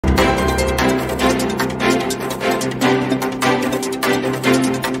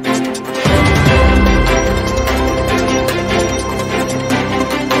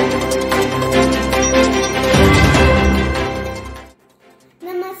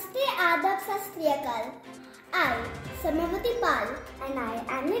Namaste, Adab, Sat Shri Akal. I, Samavati Pal, and I,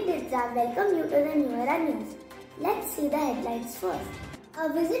 Annie Didza, welcome you to the New Era News. Let's see the headlines first.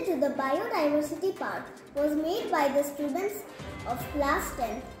 A visit to the Biodiversity Park was made by the students of class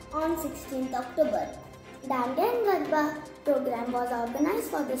 10 on 16th October. Dandiya and Garba program was organized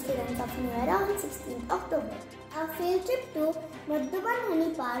for the students of New Era on 16th October. A field trip to Madhuban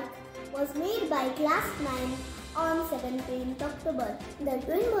Honey Park was made by class 9 on 17th October. The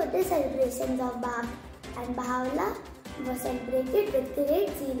twin birthday celebrations of Bab and Bahawala were celebrated with great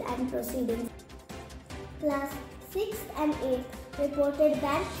zeal and proceedings. Class 6th and 8th reported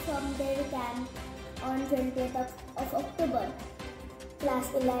back from their camp on 20th of October. Class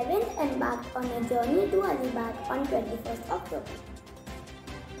 11th embarked on a journey to Alibag on 21st October.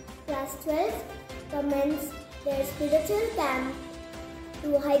 Class 12th commenced their spiritual camp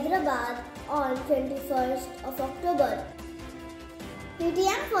to Hyderabad on 21st of October.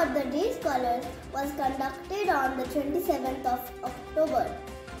 PTM for the day scholars was conducted on the 27th of October.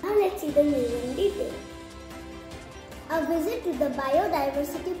 Now let's see the news in detail. A visit to the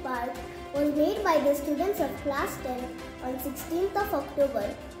Biodiversity Park was made by the students of class 10 on 16th of October,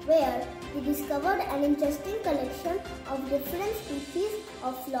 where we discovered an interesting collection of different species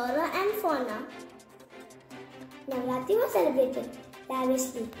of flora and fauna. Navratri was celebrated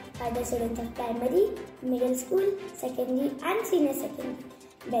lavishly by the students of primary, middle school, secondary and senior secondary,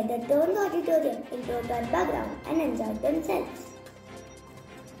 where they turned the auditorium into a Garba ground and enjoyed themselves.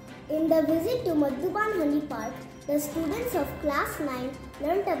 In the visit to Madhuban Honey Park, the students of class 9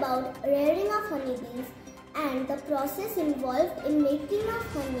 learnt about rearing of honeybees and the process involved in making of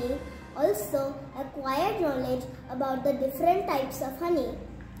honey, also acquired knowledge about the different types of honey.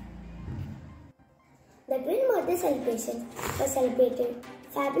 The twin birthday celebration was celebrated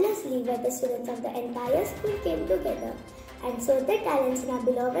fabulously, where the students of the entire school came together and showed their talents in our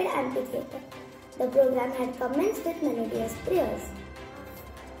beloved amphitheatre. The program had commenced with melodious prayers.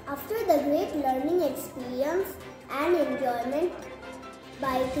 After the great learning experience and enjoyment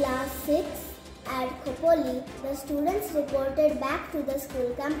by class 6 at Khopoli, the students reported back to the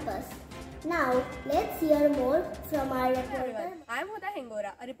school campus. Now, let's hear more from our reporter. Hello everyone, I am Huda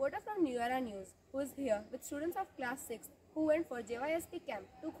Hengora, a reporter from New Era News, who is here with students of class 6 who went for JYSP camp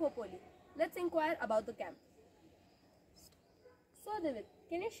to Khopoli. Let's inquire about the camp. So David,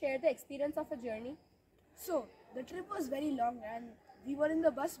 can you share the experience of a journey? So, the trip was very long and we were in the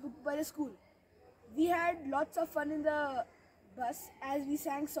bus booked by the school. We had lots of fun in the bus as we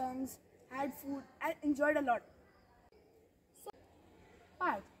sang songs, had food and enjoyed a lot. So,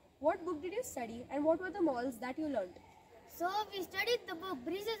 Parth, what book did you study and what were the morals that you learned? So, we studied the book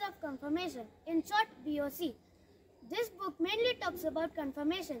Breezes of Confirmation, in short BOC. This book mainly talks about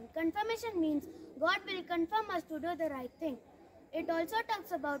confirmation. Confirmation means God will confirm us to do the right thing. It also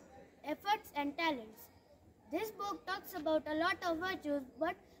talks about efforts and talents. This book talks about a lot of virtues,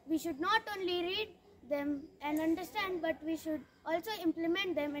 but we should not only read them and understand, but we should also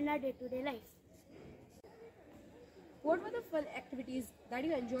implement them in our day-to-day life. What were the fun activities that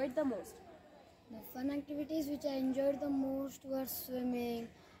you enjoyed the most? The fun activities which I enjoyed the most were swimming,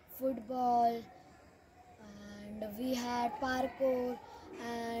 football, and we had parkour,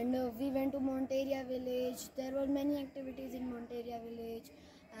 and we went to Monteria village. There were many activities in Monteria village,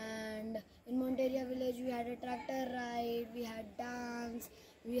 and in Monteria village we had a tractor ride, we had dance,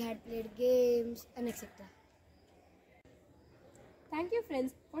 we had played games and etc. Thank you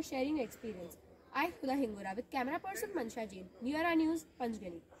friends for sharing your experience. I, Huda Hengora, with camera person Mansha Jain, New Era News,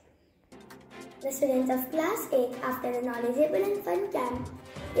 Panchgani. The students of class 8, after a knowledgeable and fun camp,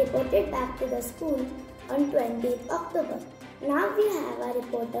 reported back to the school on 20th October. Now we have a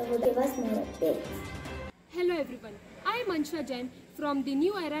reporter who give us more updates. Hello everyone, I am Mansha Jain from the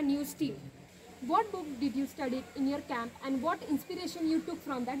New Era News team. What book did you study in your camp and what inspiration you took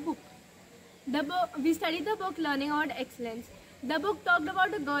from that book? We studied the book Learning About Excellence. The book talked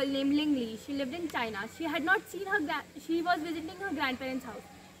about a girl named Ling Li. She lived in China. She had not seen she was visiting her grandparents' house.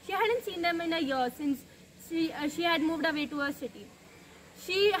 She hadn't seen them in a year since she had moved away to a city.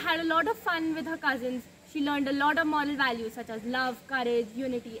 She had a lot of fun with her cousins. She learned a lot of moral values such as love, courage,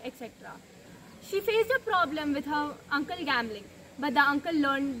 unity, etc. She faced a problem with her uncle gambling, but the uncle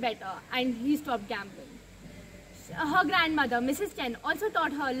learned better and he stopped gambling. Her grandmother, Mrs. Chen, also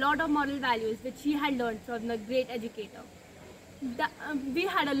taught her a lot of moral values which she had learned from the great educator. We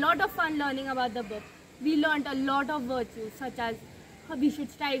had a lot of fun learning about the book. We learned a lot of virtues such as we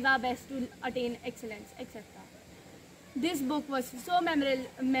should strive our best to attain excellence, etc. This book was so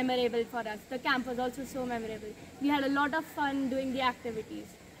memorable for us. The camp was also so memorable. We had a lot of fun doing the activities.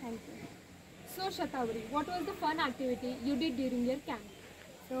 Thank you. So Shatavari, what was the fun activity you did during your camp?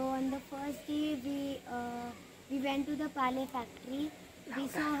 So on the first day, we went to the Parle factory. We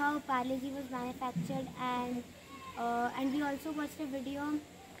saw how Parle-ji was manufactured, and we also watched a video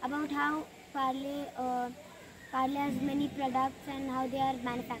about how Parle has many products and how they are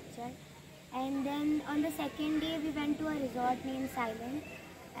manufactured. And then on the second day, we went to a resort named Silent,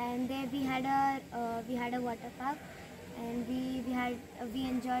 and there we had a water park, and we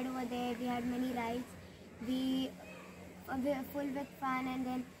enjoyed over there. We had many rides. We were full with fun, and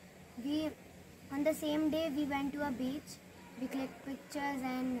then on the same day we went to a beach. We clicked pictures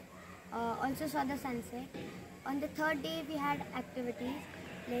and also saw the sunset. On the third day we had activities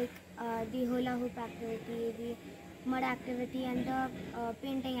like the hula hoop activity, the mud activity, and the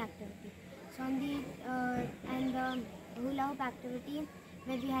painting activity. So on the hula hoop activity,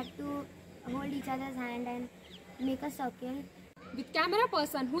 where we had to hold each other's hand and make a circle. With camera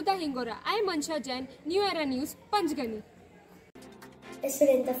person Huda Hingora, I am Mansha Jain, New Era News, Panchgani. A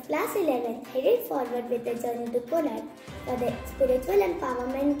student of class 11 headed forward with a journey to Poland for the spiritual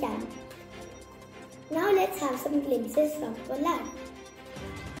empowerment camp. Now let's have some glimpses from Poland.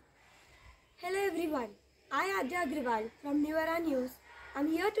 Hello everyone, I am Adya Agrawal from New Era News. I'm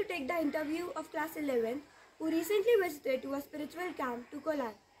here to take the interview of class 11 who recently visited to a spiritual camp to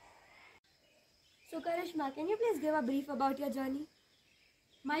Kolar. So Karishma, can you please give a brief about your journey?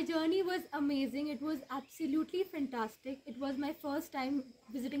 My journey was amazing. It was absolutely fantastic. It was my first time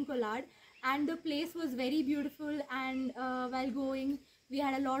visiting Kolar, and the place was very beautiful, and while going we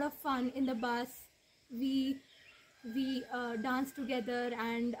had a lot of fun in the bus. We danced together,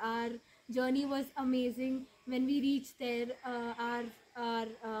 and our journey was amazing. When we reached there, our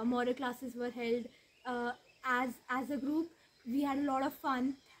moral classes were held as a group. We had a lot of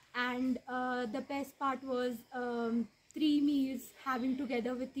fun, and the best part was 3 meals having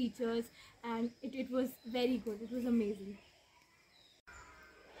together with teachers, and it was very good. It was amazing.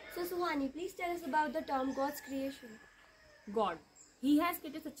 So Suhani, please tell us about the term God's creation. God. He has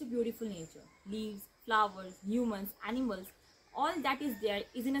created such a beautiful nature. Leaves, flowers, humans, animals, all that is there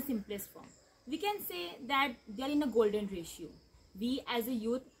is in a simplest form. We can say that they are in a golden ratio. We as a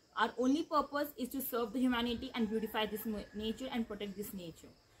youth, our only purpose is to serve the humanity and beautify this nature and protect this nature.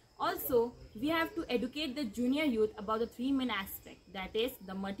 Also, we have to educate the junior youth about the 3 main aspects, that is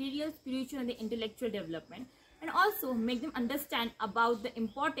the material, spiritual and the intellectual development, and also make them understand about the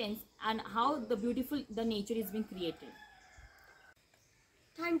importance and how the beautiful the nature is being created.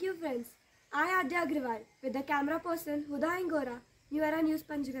 Thank you friends. I am Adya Agrawal with the camera person Huda Hingora, New Era News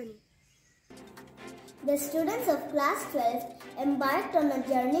Panchgani. The students of class 12 embarked on a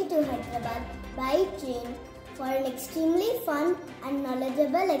journey to Hyderabad by train for an extremely fun and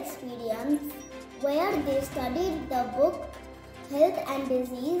knowledgeable experience where they studied the book Health and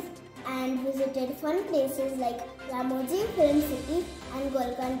Disease and visited fun places like Ramoji Film City and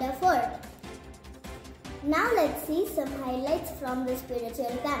Golconda Fort. Now let's see some highlights from the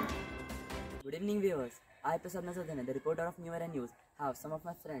spiritual camp. Good evening viewers. I, Prasad Nasadhane, the reporter of New Era News, have some of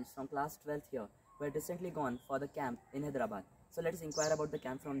my friends from class 12th here who had recently gone for the camp in Hyderabad. So let's inquire about the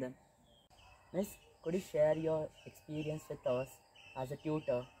camp from them. Miss, could you share your experience with us as a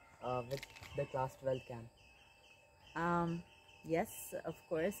tutor with the class 12 camp? Yes, of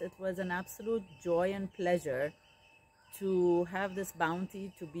course. It was an absolute joy and pleasure to have this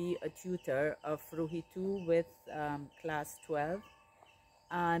bounty to be a tutor of Ruhi 2 with class 12.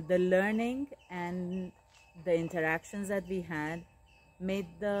 The learning and the interactions that we had made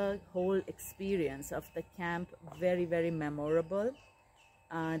the whole experience of the camp very, very memorable.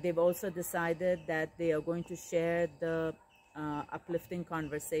 They've also decided that they are going to share the uplifting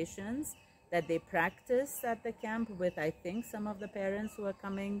conversations that they practice at the camp with, I think, some of the parents who are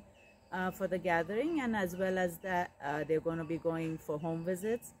coming for the gathering, and as well as that they're going to be going for home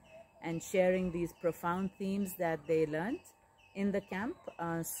visits and sharing these profound themes that they learned in the camp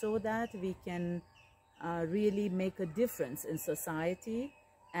so that we can really make a difference in society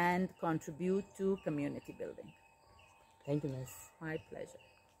and contribute to community building. Thank you, Miss. My pleasure.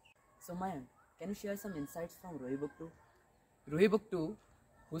 So Mayan, can you share some insights from Ruhi Book 2? Ruhi Book 2,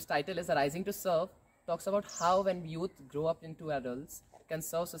 whose title is Arising to Serve, talks about how when youth grow up into adults, can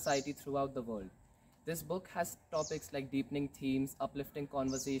serve society throughout the world. This book has topics like deepening themes, uplifting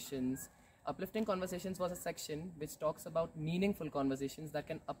conversations. Uplifting conversations was a section which talks about meaningful conversations that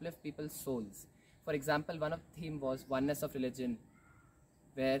can uplift people's souls. For example, one of the theme was oneness of religion,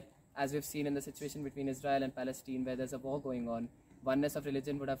 where, as we've seen in the situation between Israel and Palestine, where there's a war going on, oneness of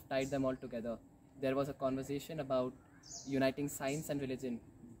religion would have tied them all together. There was a conversation about uniting science and religion.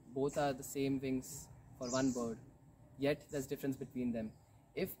 Both are the same wings for one bird, yet there's difference between them.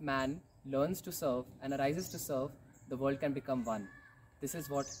 If man learns to serve and arises to serve, the world can become one. This is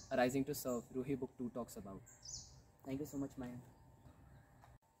what Arising to Serve, Ruhi Book 2 talks about. Thank you so much, Mayan.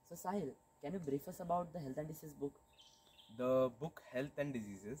 So Sahil, can you brief us about the health and disease book? The book Health and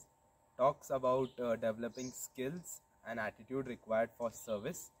Diseases talks about developing skills and attitude required for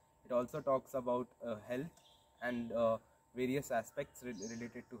service. It also talks about health and various aspects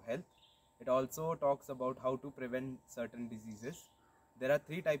related to health. It also talks about how to prevent certain diseases. There are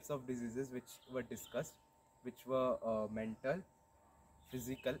 3 types of diseases which were discussed, which were mental,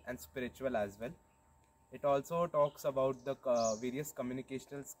 physical and spiritual as well. It also talks about the various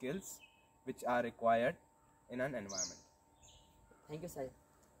communicational skills which are required in an environment. Thank you, Sahil.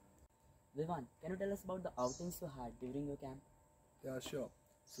 Vivan, can you tell us about the outings you had during your camp? Yeah, sure.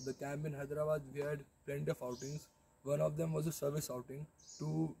 So the camp in Hyderabad, we had plenty of outings. One of them was a service outing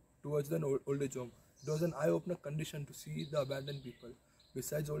towards the old age home. It was an eye-opener condition to see the abandoned people.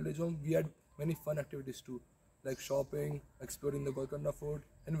 Besides old age home, we had many fun activities too, like shopping, exploring the Golconda Fort,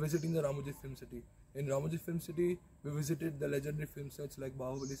 and visiting the Ramoji Film City. In Ramoji Film City, we visited the legendary film sets like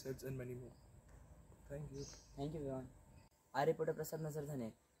Bahubali sets and many more. Thank you. Thank you, Vivan. I reporter Prasad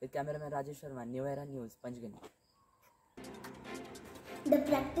Nazardhane with cameraman Rajesh Sharma, New Era News, Panchgani. The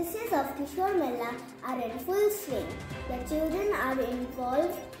practices of Kishore Mela are in full swing. The children are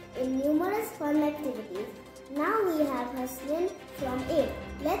involved in numerous fun activities. Now we have Hasnin from 8.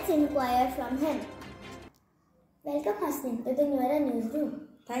 Let's inquire from him. Welcome Hasnin to the New Era newsroom.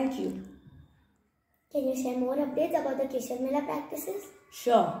 Thank you. Can you share more updates about the Kishore Mela practices?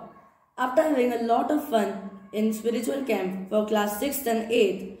 Sure. After having a lot of fun in spiritual camp for class 6th and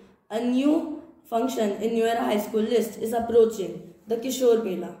 8th, a new function in New Era High School list is approaching, the Kishore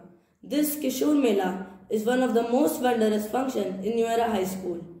Mela. This Kishore Mela is one of the most wondrous functions in New Era High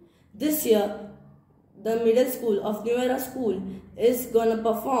School. This year, the middle school of New Era School is gonna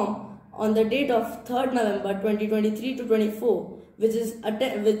perform on the date of 3rd November 2023 to 24, which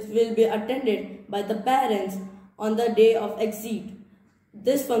will be attended by the parents on the day of exit.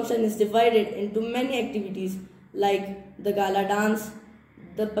 This function is divided into many activities like the gala dance,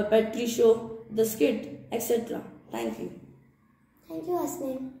 the puppetry show, the skit, etc. Thank you. Thank you,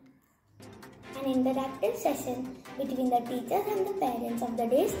 Hasnin. An interactive session between the teachers and the parents of the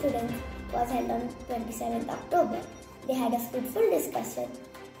day students was held on 27th October. They had a fruitful discussion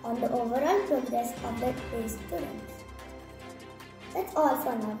on the overall progress of the day students. That's all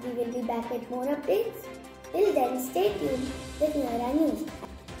for now. We will be back with more updates. Till then, stay tuned with New Era News.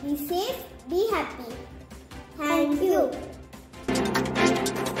 Be safe, be happy. Thank you.